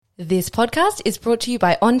This podcast is brought to you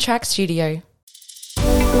by On Track Studio.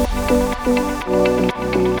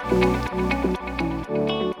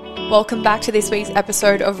 Welcome back to this week's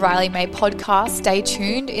episode of Riley May Podcast. Stay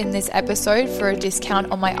tuned in this episode for a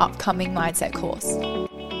discount on my upcoming mindset course.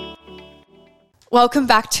 Welcome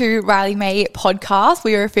back to Riley May Podcast.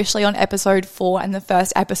 We are officially on episode 4 and the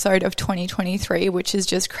first episode of 2023, which is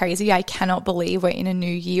just crazy. I cannot believe we're in a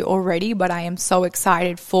new year already, but I am so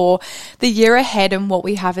excited for the year ahead and what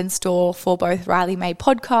we have in store for both Riley May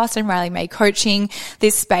Podcast and Riley May Coaching.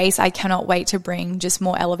 This space, I cannot wait to bring just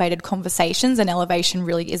more elevated conversations, and elevation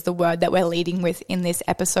really is the word that we're leading with in this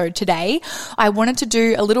episode today. I wanted to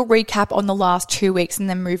do a little recap on the last 2 weeks and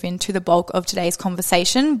then move into the bulk of today's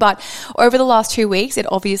conversation. But over the last 2 weeks,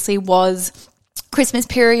 it obviously was Christmas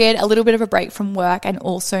period, a little bit of a break from work, and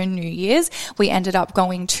also New Year's. We ended up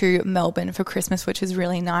going to Melbourne for Christmas, which was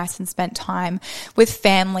really nice, and spent time with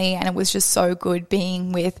family, and it was just so good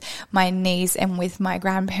being with my niece and with my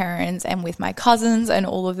grandparents and with my cousins and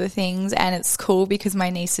all of the things. And it's cool because my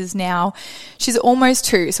niece is now, she's almost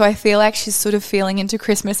 2, so I feel like she's sort of feeling into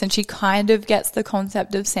Christmas, and she kind of gets the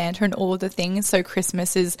concept of Santa and all of the things. So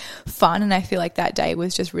Christmas is fun, and I feel like that day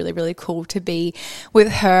was just really, really cool to be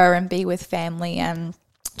with her and be with family and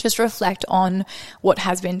just reflect on what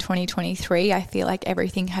has been 2023. I feel like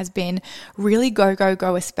everything has been really go,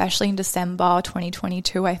 especially in December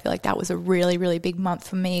 2022. I feel like that was a really, really big month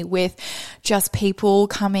for me with just people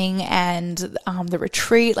coming and the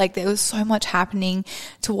retreat. Like there was so much happening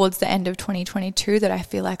towards the end of 2022 that I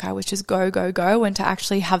feel like I was just go, and to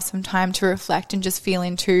actually have some time to reflect and just feel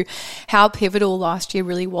into how pivotal last year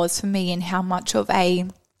really was for me and how much of a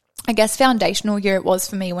foundational year it was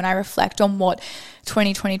for me. When I reflect on what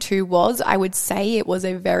 2022 was, I would say it was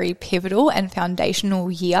a very pivotal and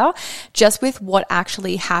foundational year, just with what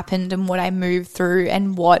actually happened and what I moved through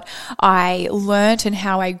and what I learned and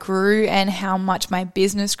how I grew and how much my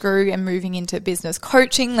business grew and moving into business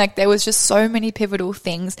coaching. Like there was just so many pivotal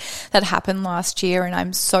things that happened last year, and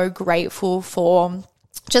I'm so grateful for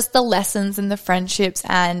just the lessons and the friendships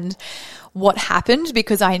and what happened,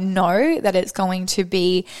 because I know that it's going to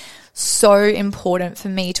be so important for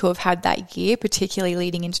me to have had that year, particularly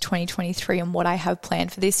leading into 2023 and what I have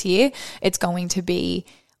planned for this year. It's going to be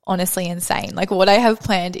honestly insane. Like what I have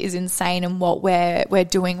planned is insane, and what we're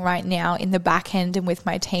doing right now in the back end and with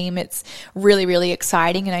my team, it's really, really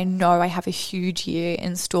exciting. And I know I have a huge year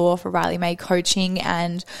in store for Riley May Coaching,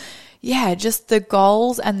 and yeah, just the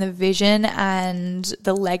goals and the vision and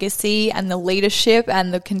the legacy and the leadership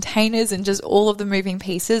and the containers and just all of the moving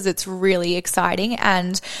pieces. It's really exciting.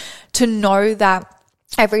 And to know that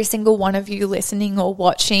every single one of you listening or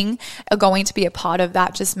watching are going to be a part of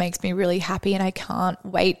that just makes me really happy. And I can't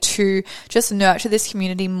wait to just nurture this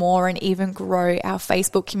community more and even grow our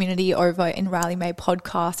Facebook community over in Riley May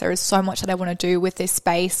Podcast. There is so much that I want to do with this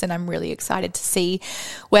space, and I'm really excited to see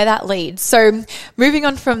where that leads. So moving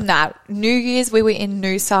on from that, New Year's, we were in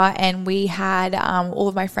Noosa, and we had all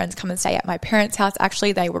of my friends come and stay at my parents' house.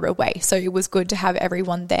 Actually, they were away, so it was good to have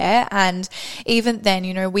everyone there. And even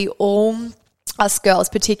then, we all, us girls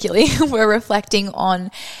particularly, were reflecting on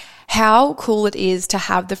how cool it is to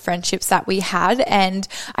have the friendships that we had. And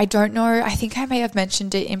I don't know, I think I may have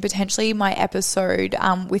mentioned it in potentially my episode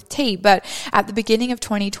with T, but at the beginning of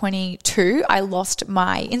 2022, I lost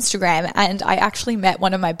my Instagram, and I actually met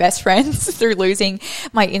one of my best friends through losing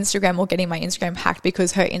my Instagram or getting my Instagram hacked,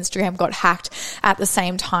 because her Instagram got hacked at the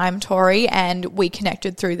same time, Tori, and we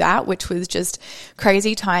connected through that, which was just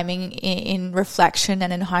crazy timing in reflection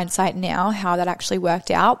and in hindsight now, how that actually worked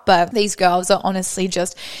out. But these girls are honestly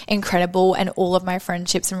just incredible, and all of my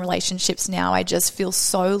friendships and relationships now, I just feel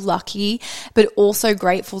so lucky, but also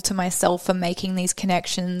grateful to myself for making these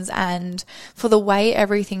connections and for the way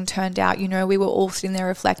everything turned out. We were all sitting there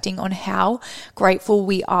reflecting on how grateful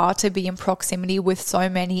we are to be in proximity with so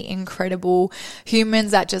many incredible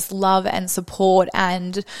humans that just love and support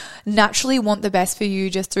and naturally want the best for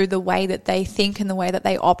you, just through the way that they think and the way that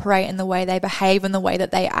they operate and the way they behave and the way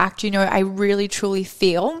that they act. I really truly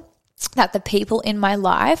feel that the people in my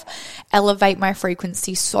life elevate my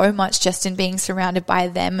frequency so much just in being surrounded by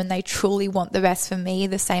them, and they truly want the best for me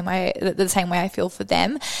the same way I feel for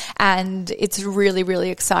them. And it's really, really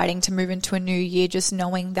exciting to move into a new year just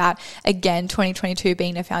knowing that, again, 2022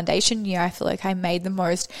 being a foundation year, I feel like I made the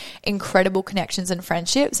most incredible connections and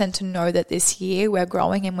friendships, and to know that this year we're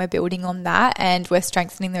growing and we're building on that and we're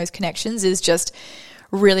strengthening those connections is just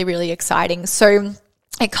really, really exciting. So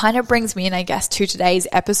it kind of brings me in, I guess, to today's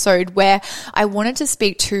episode where I wanted to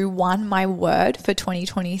speak to my word for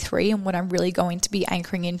 2023 and what I'm really going to be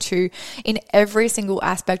anchoring into in every single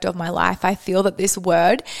aspect of my life. I feel that this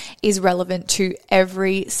word is relevant to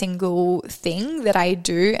every single thing that I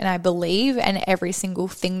do and I believe, and every single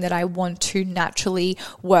thing that I want to naturally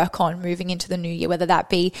work on moving into the new year, whether that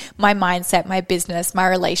be my mindset, my business, my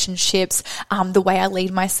relationships, the way I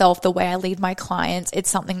lead myself, the way I lead my clients. It's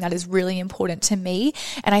something that is really important to me.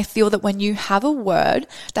 And I feel that when you have a word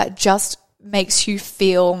that just makes you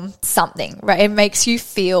feel something, right? It makes you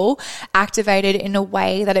feel activated in a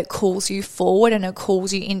way that it calls you forward and it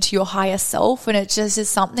calls you into your higher self. And it just is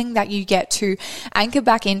something that you get to anchor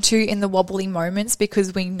back into in the wobbly moments,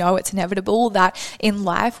 because we know it's inevitable that in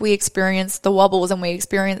life we experience the wobbles and we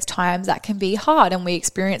experience times that can be hard and we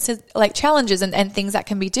experience like challenges and things that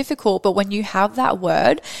can be difficult. But when you have that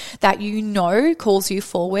word that you know calls you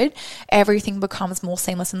forward, everything becomes more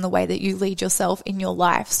seamless in the way that you lead yourself in your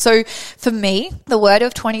life. So for me, the word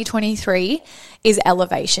of 2023 is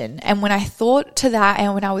elevation. And when I thought to that,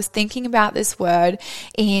 and when I was thinking about this word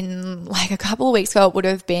in like a couple of weeks ago, it would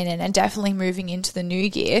have been, and definitely moving into the new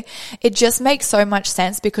year, it just makes so much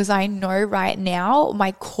sense, because I know right now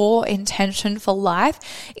my core intention for life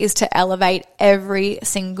is to elevate every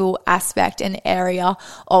single aspect and area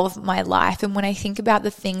of my life. And when I think about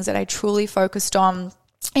the things that I truly focused on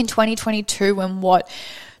in 2022 and what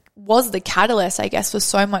was the catalyst, I guess, for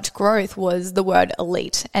so much growth was the word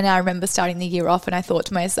elite. And I remember starting the year off and I thought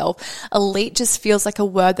to myself, elite just feels like a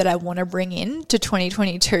word that I want to bring in to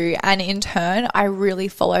 2022. And in turn, I really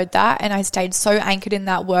followed that and I stayed so anchored in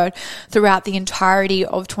that word throughout the entirety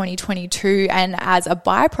of 2022. And as a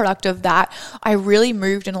byproduct of that, I really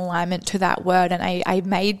moved in alignment to that word, and I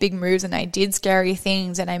made big moves and I did scary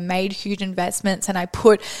things and I made huge investments and I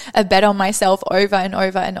put a bet on myself over and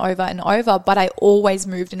over and over and over, but I always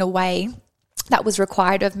moved in a way that was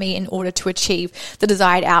required of me in order to achieve the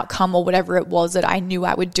desired outcome or whatever it was that I knew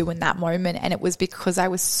I would do in that moment. And it was because I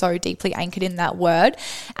was so deeply anchored in that word,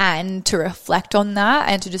 and to reflect on that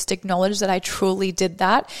and to just acknowledge that I truly did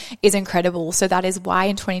that is incredible. So that is why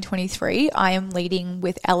in 2023, I am leading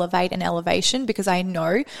with elevate and elevation, because I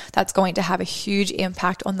know that's going to have a huge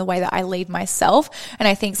impact on the way that I lead myself. And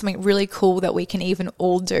I think something really cool that we can even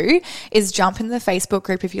all do is jump in the Facebook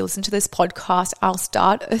group. If you listen to this podcast, I'll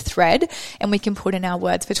start a thread and we can put in our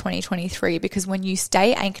words for 2023, because when you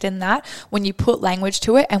stay anchored in that, when you put language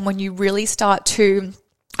to it, and when you really start to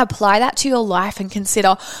apply that to your life and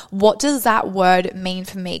consider, what does that word mean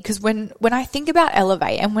for me? Because when I think about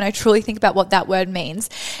elevate and when I truly think about what that word means,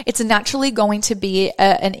 it's naturally going to be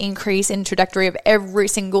an increase in trajectory of every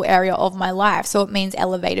single area of my life. So it means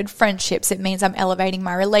elevated friendships. It means I'm elevating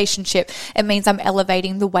my relationship. It means I'm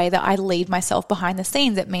elevating the way that I lead myself behind the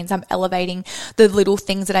scenes. It means I'm elevating the little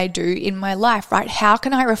things that I do in my life, right? How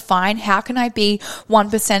can I refine? How can I be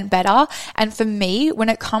 1% better? And for me, when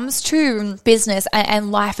it comes to business and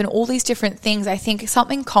life and all these different things, I think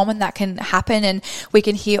something common that can happen and we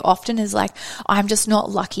can hear often is like, I'm just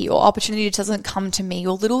not lucky, or opportunity doesn't come to me,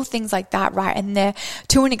 or little things like that, right? And they're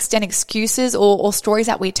to an extent excuses or stories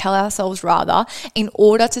that we tell ourselves rather in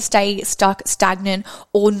order to stay stuck, stagnant,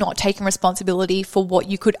 or not taking responsibility for what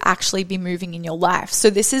you could actually be moving in your life.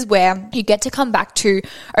 So this is where you get to come back to,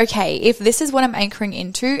 okay, if this is what I'm anchoring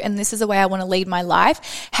into and this is the way I want to lead my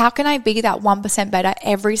life, how can I be that 1% better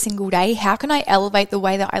every single day? How can I elevate the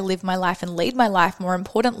way that I live my life and lead my life, more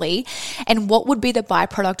importantly? And what would be the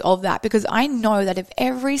byproduct of that? Because I know that if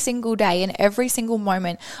every single day and every single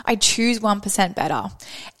moment I choose 1% better,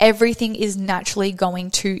 everything is naturally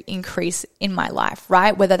going to increase in my life,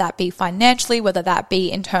 right? Whether that be financially, whether that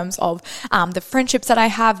be in terms of the friendships that I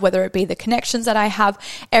have, whether it be the connections that I have,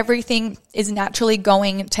 everything is naturally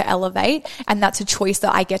going to elevate. And that's a choice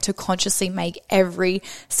that I get to consciously make every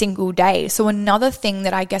single day. So another thing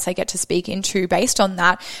that I guess I get to speak into based on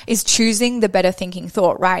that is choosing the better thinking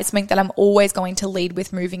thought, right? It's something that I'm always going to lead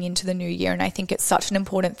with moving into the new year. And I think it's such an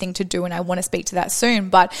important thing to do. And I want to speak to that soon.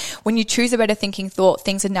 But when you choose a better thinking thought,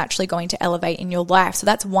 things are naturally going to elevate in your life. So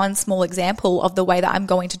that's one small example of the way that I'm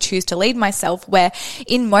going to choose to lead myself, where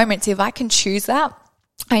in moments, if I can choose that,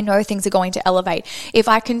 I know things are going to elevate. If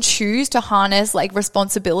I can choose to harness like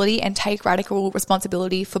responsibility and take radical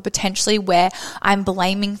responsibility for potentially where I'm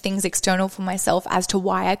blaming things external for myself as to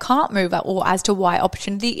why I can't move or as to why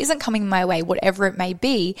opportunity isn't coming my way, whatever it may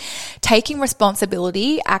be, taking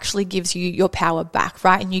responsibility actually gives you your power back,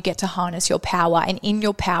 right? And you get to harness your power. And in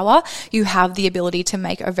your power, you have the ability to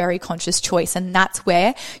make a very conscious choice. And that's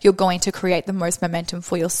where you're going to create the most momentum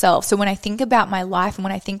for yourself. So when I think about my life and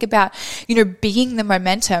when I think about, being the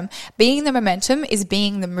momentum momentum. Being the momentum is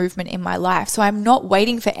being the movement in my life. So I'm not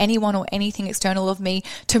waiting for anyone or anything external of me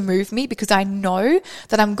to move me, because I know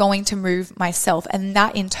that I'm going to move myself. And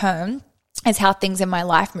that in turn is how things in my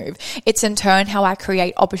life move. It's in turn how I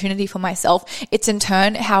create opportunity for myself. It's in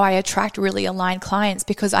turn how I attract really aligned clients,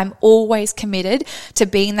 because I'm always committed to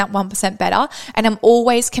being that 1% better, and I'm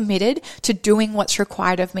always committed to doing what's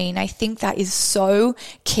required of me. And I think that is so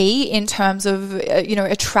key in terms of,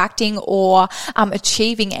 attracting or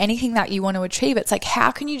achieving anything that you want to achieve. It's like, how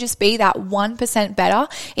can you just be that 1% better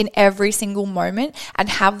in every single moment and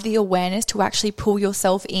have the awareness to actually pull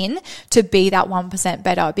yourself in to be that 1%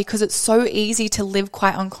 better? Because it's so easy to live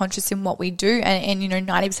quite unconscious in what we do. And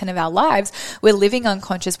 90% of our lives, we're living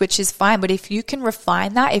unconscious, which is fine. But if you can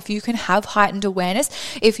refine that, if you can have heightened awareness,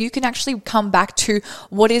 if you can actually come back to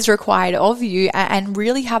what is required of you and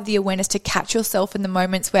really have the awareness to catch yourself in the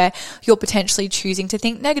moments where you're potentially choosing to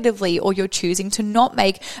think negatively, or you're choosing to not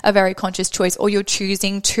make a very conscious choice, or you're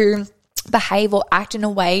choosing to behave or act in a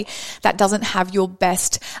way that doesn't have your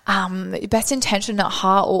best intention at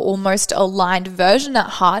heart, or most aligned version at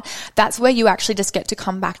heart, that's where you actually just get to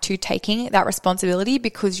come back to taking that responsibility,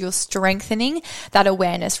 because you're strengthening that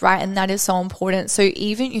awareness, right? And that is so important. So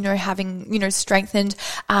even, having, strengthened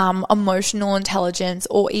emotional intelligence,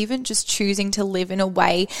 or even just choosing to live in a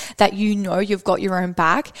way that you've got your own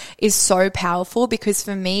back, is so powerful. Because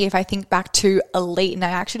for me, if I think back to Elite, and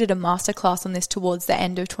I actually did a masterclass on this towards the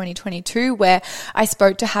end of 2022, where I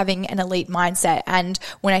spoke to having an elite mindset. And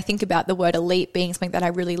when I think about the word elite being something that I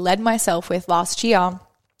really led myself with last year,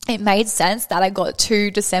 it made sense that I got to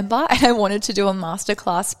December and I wanted to do a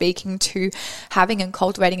masterclass speaking to having and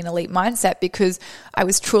cultivating an elite mindset, because I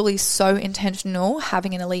was truly so intentional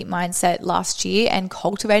having an elite mindset last year and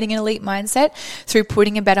cultivating an elite mindset through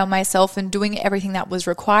putting a bet on myself and doing everything that was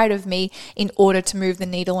required of me in order to move the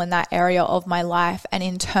needle in that area of my life. And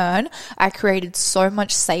in turn, I created so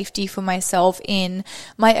much safety for myself in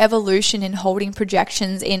my evolution, in holding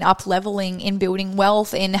projections, in up-leveling, in building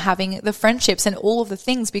wealth, in having the friendships and all of the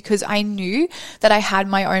things, because I knew that I had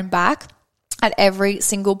my own back at every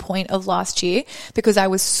single point of last year, because I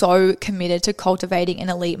was so committed to cultivating an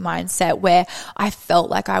elite mindset where I felt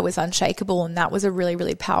like I was unshakable. And that was a really,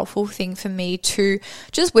 really powerful thing for me to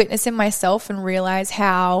just witness in myself and realize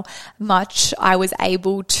how much I was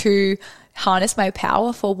able to harness my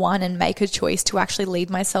power, for one, and make a choice to actually lead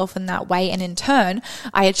myself in that way. And in turn,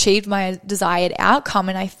 I achieved my desired outcome.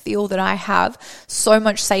 And I feel that I have so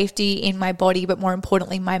much safety in my body, but more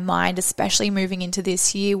importantly, my mind, especially moving into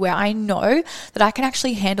this year, where I know that I can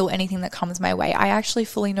actually handle anything that comes my way. I actually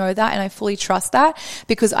fully know that, and I fully trust that,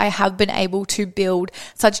 because I have been able to build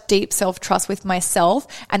such deep self-trust with myself.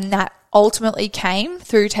 And that ultimately came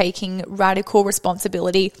through taking radical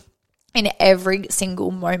responsibility in every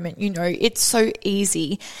single moment. It's so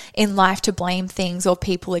easy in life to blame things or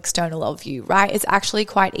people external of you, right? It's actually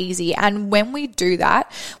quite easy. And when we do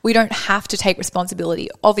that, we don't have to take responsibility,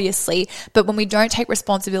 obviously. But when we don't take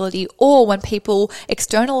responsibility, or when people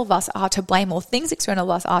external of us are to blame, or things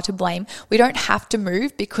external of us are to blame, we don't have to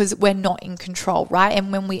move, because we're not in control, right?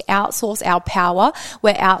 And when we outsource our power,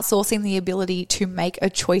 we're outsourcing the ability to make a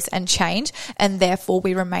choice and change, and therefore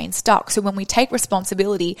we remain stuck. So when we take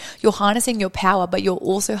responsibility, you're harnessing your power, but you're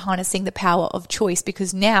also harnessing the power of choice,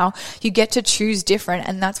 because now you get to choose different.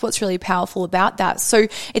 And that's what's really powerful about that. So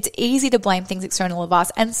it's easy to blame things external of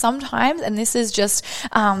us. And sometimes, and this is just,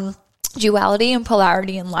 duality and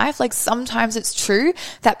polarity in life. Like, sometimes it's true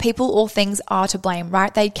that people or things are to blame,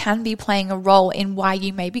 right? They can be playing a role in why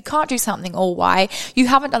you maybe can't do something, or why you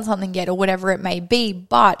haven't done something yet, or whatever it may be.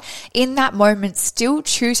 But in that moment, still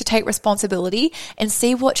choose to take responsibility and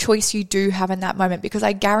see what choice you do have in that moment, because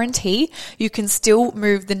I guarantee you can still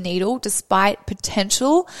move the needle despite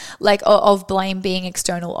potential of blame being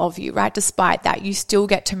external of you, right? Despite that, you still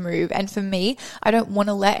get to move. And for me, I don't want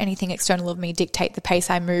to let anything external of me dictate the pace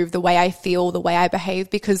I move, the way I feel, the way I behave,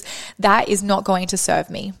 because that is not going to serve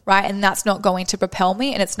me, right? And that's not going to propel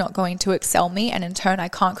me, and it's not going to excel me. And in turn, I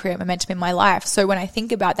can't create momentum in my life. So when I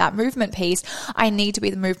think about that movement piece, I need to be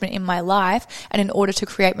the movement in my life. And in order to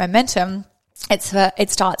create momentum,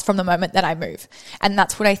 it starts from the moment that I move. And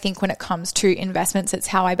that's what I think when it comes to investments. It's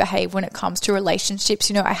how I behave when it comes to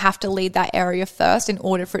relationships. I have to lead that area first in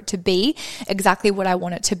order for it to be exactly what I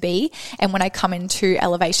want it to be. And when I come into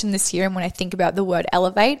elevation this year, and when I think about the word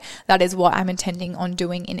elevate, that is what I'm intending on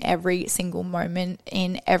doing in every single moment,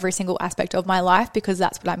 in every single aspect of my life, because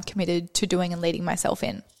that's what I'm committed to doing and leading myself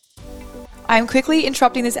in. I'm quickly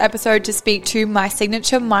interrupting this episode to speak to my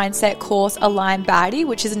signature mindset course, Align Baddie,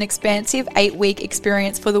 which is an expansive 8-week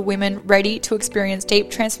experience for the women ready to experience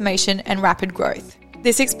deep transformation and rapid growth.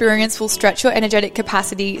 This experience will stretch your energetic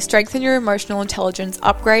capacity, strengthen your emotional intelligence,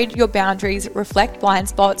 upgrade your boundaries, reflect blind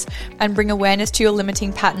spots, and bring awareness to your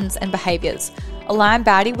limiting patterns and behaviors. Align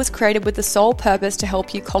Body was created with the sole purpose to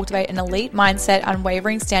help you cultivate an elite mindset,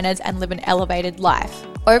 unwavering standards, and live an elevated life.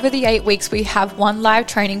 Over the 8 weeks, we have one live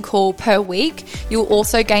training call per week. You'll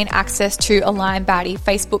also gain access to Align Body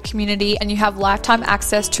Facebook community, and you have lifetime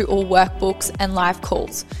access to all workbooks and live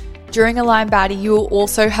calls. During Align Body, you will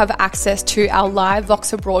also have access to our live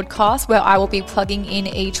Voxer broadcast where I will be plugging in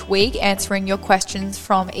each week, answering your questions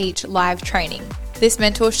from each live training. This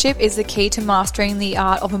mentorship is the key to mastering the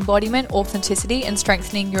art of embodiment, authenticity, and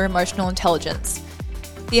strengthening your emotional intelligence.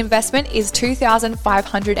 The investment is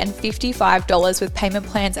 $2,555 with payment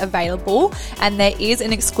plans available, and there is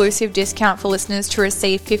an exclusive discount for listeners to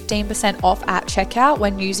receive 15% off at checkout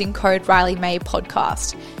when using code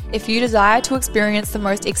RileyMayPodcast. If you desire to experience the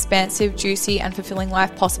most expansive, juicy, and fulfilling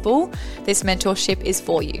life possible, this mentorship is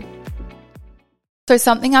for you. So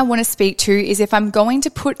something I want to speak to is if I'm going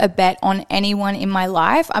to put a bet on anyone in my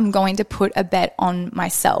life, I'm going to put a bet on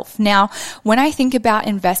myself. Now, when I think about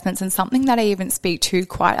investments, and something that I even speak to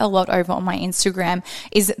quite a lot over on my Instagram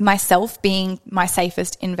is myself being my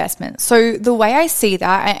safest investment. So the way I see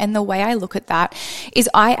that and the way I look at that is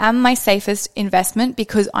I am my safest investment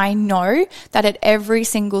because I know that at every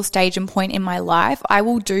single stage and point in my life, I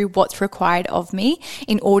will do what's required of me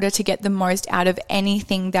in order to get the most out of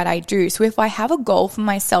anything that I do. So if I have a goal for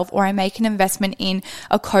myself, or I make an investment in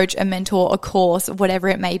a coach, a mentor, a course, whatever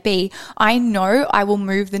it may be, I know I will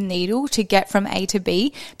move the needle to get from A to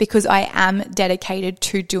B because I am dedicated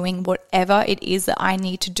to doing whatever it is that I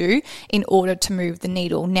need to do in order to move the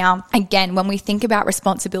needle. Now, again, when we think about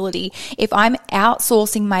responsibility, if I'm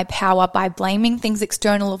outsourcing my power by blaming things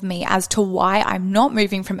external of me as to why I'm not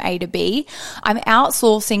moving from A to B, I'm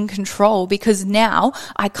outsourcing control because now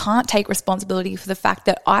I can't take responsibility for the fact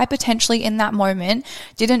that I potentially in that moment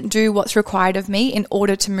didn't do what's required of me in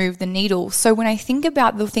order to move the needle. So when I think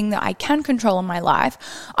about the thing that I can control in my life,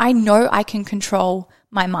 I know I can control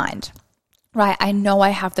my mind. Right? I know I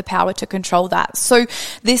have the power to control that. So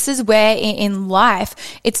this is where in life,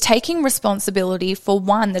 it's taking responsibility for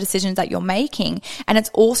one, the decisions that you're making, and it's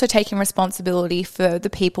also taking responsibility for the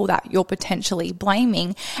people that you're potentially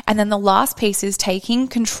blaming. And then the last piece is taking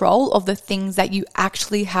control of the things that you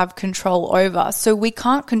actually have control over. So we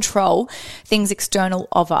can't control things external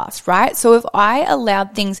of us, right? So if I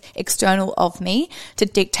allowed things external of me to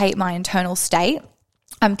dictate my internal state,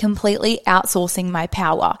 I'm completely outsourcing my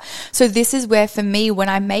power. So this is where for me, when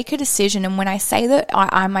I make a decision and when I say that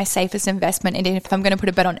I'm my safest investment, and if I'm going to put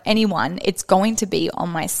a bet on anyone, it's going to be on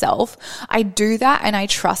myself. I do that and I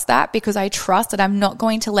trust that because I trust that I'm not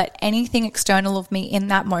going to let anything external of me in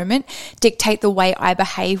that moment dictate the way I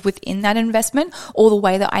behave within that investment or the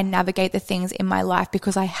way that I navigate the things in my life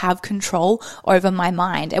because I have control over my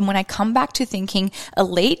mind. And when I come back to thinking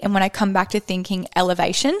elite and when I come back to thinking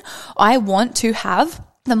elevation, I want to have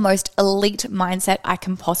the most elite mindset I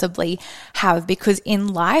can possibly have because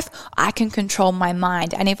in life, I can control my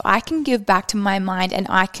mind. And if I can give back to my mind and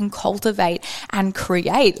I can cultivate and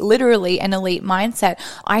create literally an elite mindset,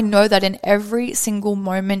 I know that in every single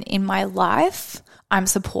moment in my life, I'm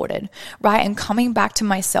supported, right? And coming back to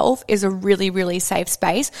myself is a really, really safe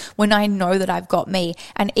space when I know that I've got me.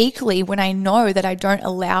 And equally, when I know that I don't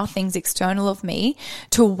allow things external of me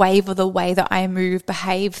to waver the way that I move,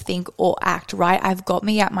 behave, think, or act, right? I've got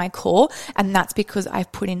me at my core. And that's because I've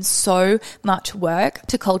put in so much work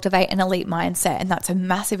to cultivate an elite mindset. And that's a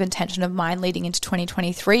massive intention of mine leading into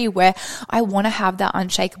 2023, where I want to have that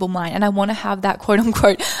unshakable mind and I want to have that quote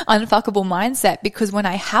unquote unfuckable mindset, because when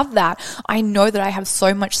I have that, I know that I have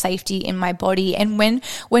so much safety in my body. And when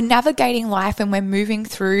we're navigating life and we're moving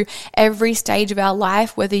through every stage of our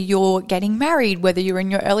life, whether you're getting married, whether you're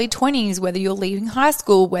in your early 20s, whether you're leaving high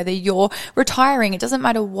school, whether you're retiring, it doesn't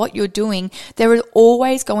matter what you're doing, there is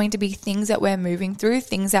always going to be things that we're moving through,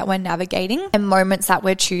 things that we're navigating, and moments that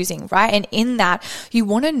we're choosing, right? And in that, you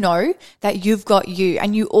want to know that you've got you.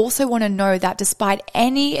 And you also want to know that despite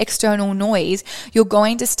any external noise, you're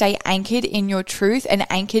going to stay anchored in your truth and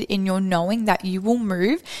anchored in your knowing that you will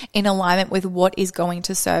move in alignment with what is going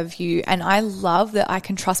to serve you. And I love that I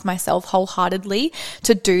can trust myself wholeheartedly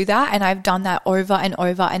to do that. And I've done that over and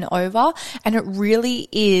over and over. And it really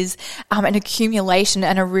is an accumulation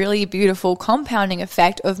and a really beautiful compounding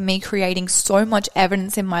effect of me creating so much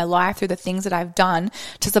evidence in my life through the things that I've done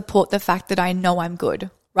to support the fact that I know I'm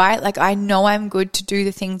good. Right? Like I know I'm good to do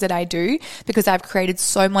the things that I do because I've created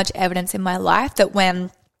so much evidence in my life that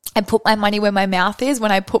when I put my money where my mouth is,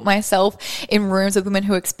 when I put myself in rooms with women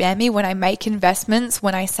who expand me, when I make investments,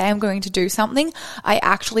 when I say I'm going to do something, I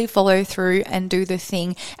actually follow through and do the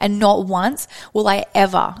thing. And not once will I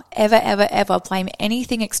ever blame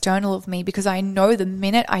anything external of me, because I know the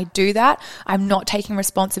minute I do that, I'm not taking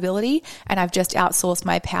responsibility and I've just outsourced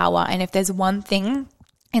my power. And if there's one thing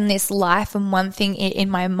in this life and one thing in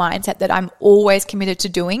my mindset that I'm always committed to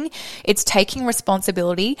doing, it's taking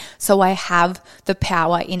responsibility so I have the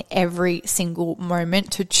power in every single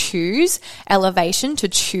moment to choose elevation, to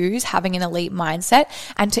choose having an elite mindset,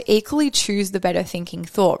 and to equally choose the better thinking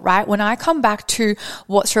thought, right? When I come back to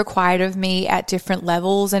what's required of me at different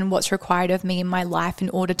levels and what's required of me in my life in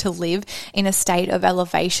order to live in a state of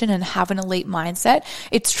elevation and have an elite mindset,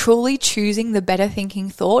 it's truly choosing the better thinking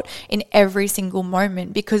thought in every single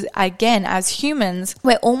moment. Because again, as humans,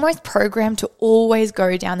 we're almost programmed to always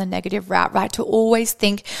go down the negative route, right? To always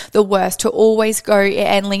think the worst, to always go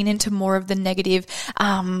and lean into more of the negative,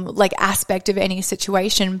 aspect of any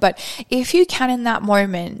situation. But if you can in that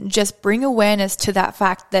moment, just bring awareness to that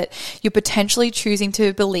fact that you're potentially choosing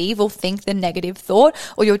to believe or think the negative thought,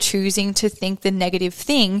 or you're choosing to think the negative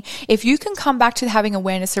thing. If you can come back to having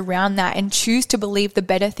awareness around that and choose to believe the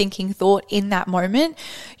better thinking thought in that moment,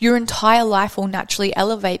 your entire life will naturally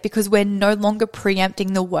elevate, because we're no longer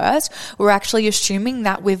preempting the worst. We're actually assuming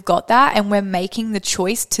that we've got that, and we're making the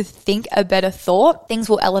choice to think a better thought. Things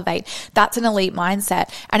will elevate. That's an elite mindset.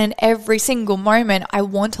 And in every single moment, I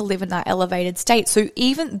want to live in that elevated state. So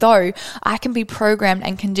even though I can be programmed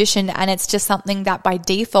and conditioned and it's just something that by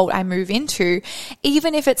default I move into,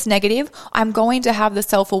 even if it's negative, I'm going to have the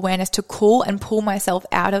self-awareness to call and pull myself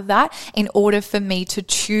out of that in order for me to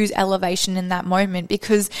choose elevation in that moment.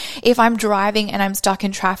 Because if I'm driving and I'm stuck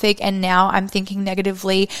in traffic and now I'm thinking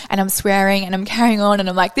negatively and I'm swearing and I'm carrying on and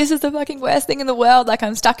I'm like, this is the fucking worst thing in the world, like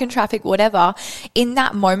I'm stuck in traffic, whatever, in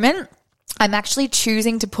that moment, I'm actually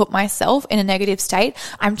choosing to put myself in a negative state.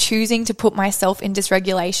 I'm choosing to put myself in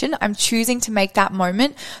dysregulation. I'm choosing to make that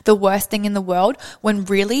moment the worst thing in the world, when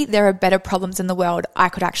really there are better problems in the world I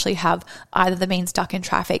could actually have, either than being stuck in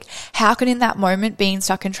traffic. How can in that moment being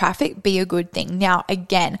stuck in traffic be a good thing? Now,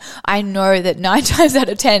 again, I know that 9 times out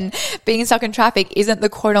of 10, being stuck in traffic isn't the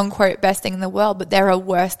quote unquote best thing in the world, but there are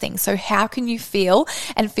worse things. So how can you feel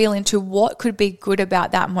into what could be good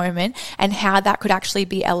about that moment and how that could actually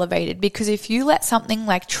be elevated? Because if you let something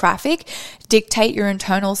like traffic dictate your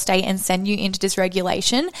internal state and send you into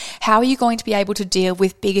dysregulation, how are you going to be able to deal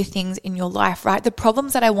with bigger things in your life, right? The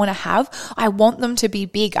problems that I want to have, I want them to be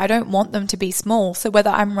big. I don't want them to be small. So whether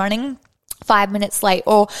I'm running 5 minutes late,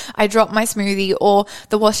 or I drop my smoothie, or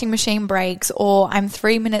the washing machine breaks, or I'm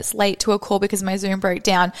 3 minutes late to a call because my Zoom broke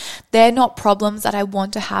down, they're not problems that I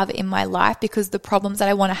want to have in my life, because the problems that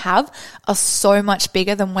I want to have are so much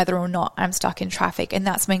bigger than whether or not I'm stuck in traffic. And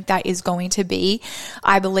that's something that is going to be,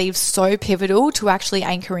 I believe, so pivotal to actually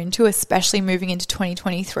anchor into, especially moving into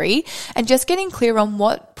 2023, and just getting clear on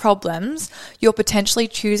what problems you're potentially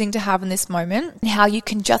choosing to have in this moment, and how you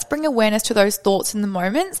can just bring awareness to those thoughts in the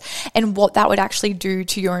moments and what that would actually do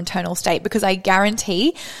to your internal state. Because I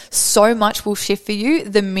guarantee so much will shift for you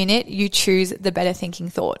the minute you choose the better thinking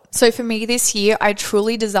thought. So for me this year, I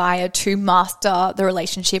truly desire to master the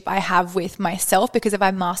relationship I have with myself, because if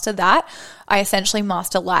I master that, I essentially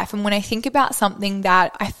master life. And when I think about something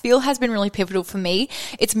that I feel has been really pivotal for me,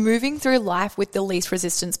 it's moving through life with the least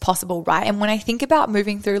resistance possible, right? And when I think about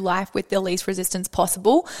moving through life with the least resistance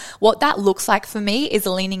possible, what that looks like for me is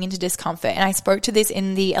leaning into discomfort. And I spoke to this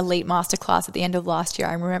in the Elite Masterclass at the end of last year.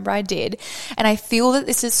 I remember I did. And I feel that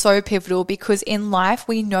this is so pivotal, because in life,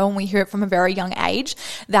 we know, and we hear it from a very young age,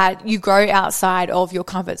 that you grow outside of your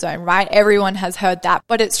comfort zone, right? Everyone has heard that,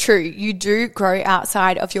 but it's true. You do grow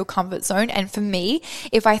outside of your comfort zone. And for me,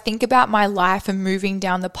 if I think about my life and moving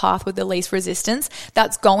down the path with the least resistance,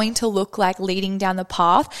 that's going to look like leading down the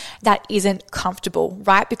path that isn't comfortable,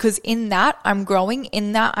 right? Because in that, I'm growing,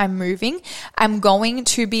 in that, I'm moving. I'm going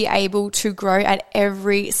to be able to grow at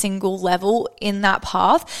every single level in that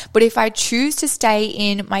path. But if I choose to stay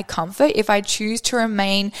in my comfort, if I choose to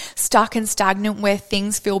remain stuck and stagnant where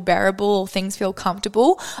things feel bearable or things feel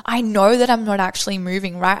comfortable, I know that I'm not actually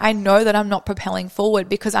moving, right? I know that I'm not propelling forward,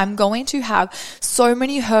 because I'm going to have so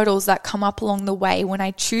many hurdles that come up along the way when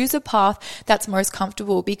I choose a path that's most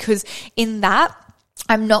comfortable. Because in that,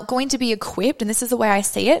 I'm not going to be equipped, and this is the way I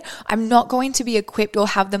see it, I'm not going to be equipped or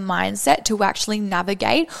have the mindset to actually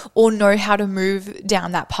navigate or know how to move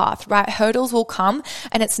down that path, right? Hurdles will come,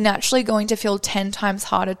 and it's naturally going to feel 10 times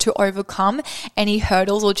harder to overcome any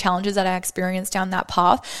hurdles or challenges that I experience down that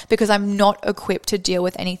path because I'm not equipped to deal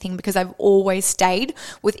with anything, because I've always stayed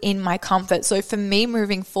within my comfort. So for me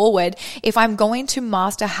moving forward, if I'm going to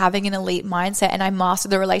master having an elite mindset and I master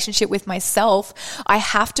the relationship with myself, I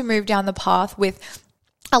have to move down the path with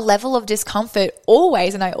a level of discomfort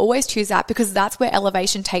always. And I always choose that because that's where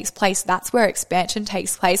elevation takes place. That's where expansion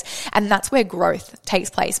takes place. And that's where growth takes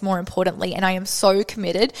place, more importantly. And I am so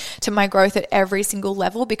committed to my growth at every single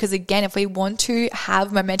level because, again, if we want to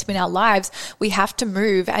have momentum in our lives, we have to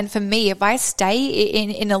move. And for me, if I stay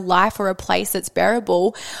in a life or a place that's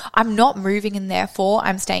bearable, I'm not moving, and therefore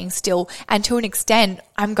I'm staying still. And to an extent,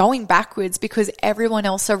 I'm going backwards because everyone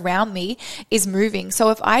else around me is moving.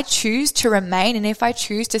 So if I choose to remain and if I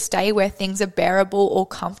choose to stay where things are bearable or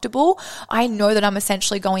comfortable, I know that I'm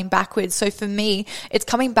essentially going backwards. So for me, it's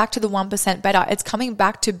coming back to the 1% better. It's coming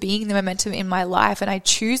back to being the momentum in my life. And I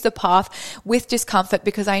choose the path with discomfort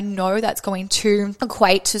because I know that's going to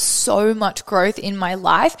equate to so much growth in my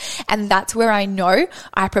life. And that's where I know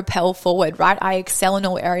I propel forward, right? I excel in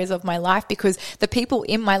all areas of my life because the people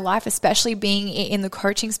in my life, especially being in the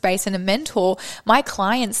coaching space and a mentor, my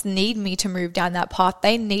clients need me to move down that path.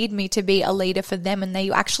 They need me to be a leader for them, and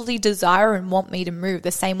they actually desire and want me to move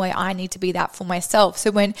the same way I need to be that for myself.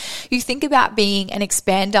 So when you think about being an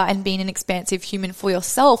expander and being an expansive human for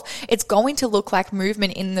yourself, it's going to look like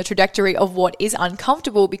movement in the trajectory of what is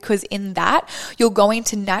uncomfortable, because in that you're going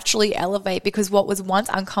to naturally elevate, because what was once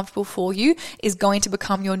uncomfortable for you is going to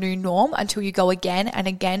become your new norm until you go again and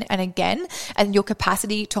again and again, and your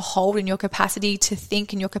capacity to hold and your capacity to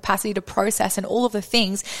think and your capacity to process and all of the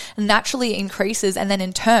things naturally increases. And then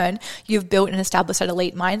in turn, you've built and established an elite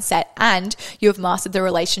mindset, and you have mastered the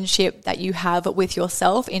relationship that you have with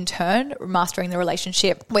yourself, in turn mastering the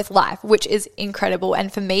relationship with life, which is incredible.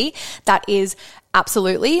 And for me, that is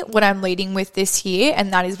absolutely what I'm leading with this year,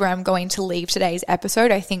 and that is where I'm going to leave today's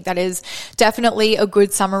episode. I think that is definitely a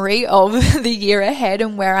good summary of the year ahead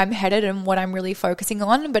and where I'm headed and what I'm really focusing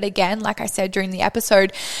on. But again, like I said during the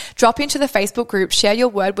episode, drop into the Facebook group, share your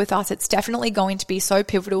word with us. It's definitely going to be so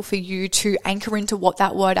pivotal for you to anchor into what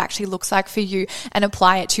that word actually looks like for you and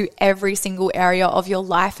apply it to every single area of your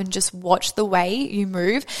life, and just watch the way you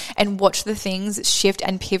move and watch the things shift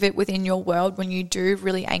and pivot within your world when you do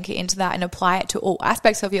really anchor into that and apply it to all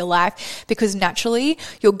aspects of your life, because naturally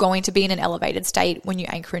you're going to be in an elevated state when you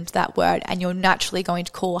anchor into that word, and you're naturally going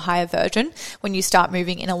to call a higher version when you start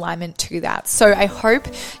moving in alignment to that. So I hope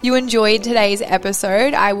you enjoyed today's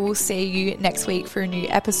episode. I will see you next week for a new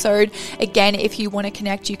episode. Again, if you want to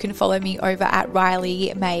connect, you can follow me over at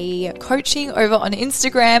Riley May Coaching over on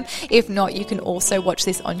Instagram. If not, you can also watch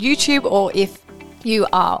this on YouTube, or if you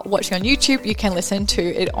are watching on YouTube, you can listen to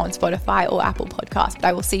it on Spotify or Apple Podcasts. But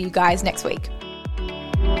I will see you guys next week.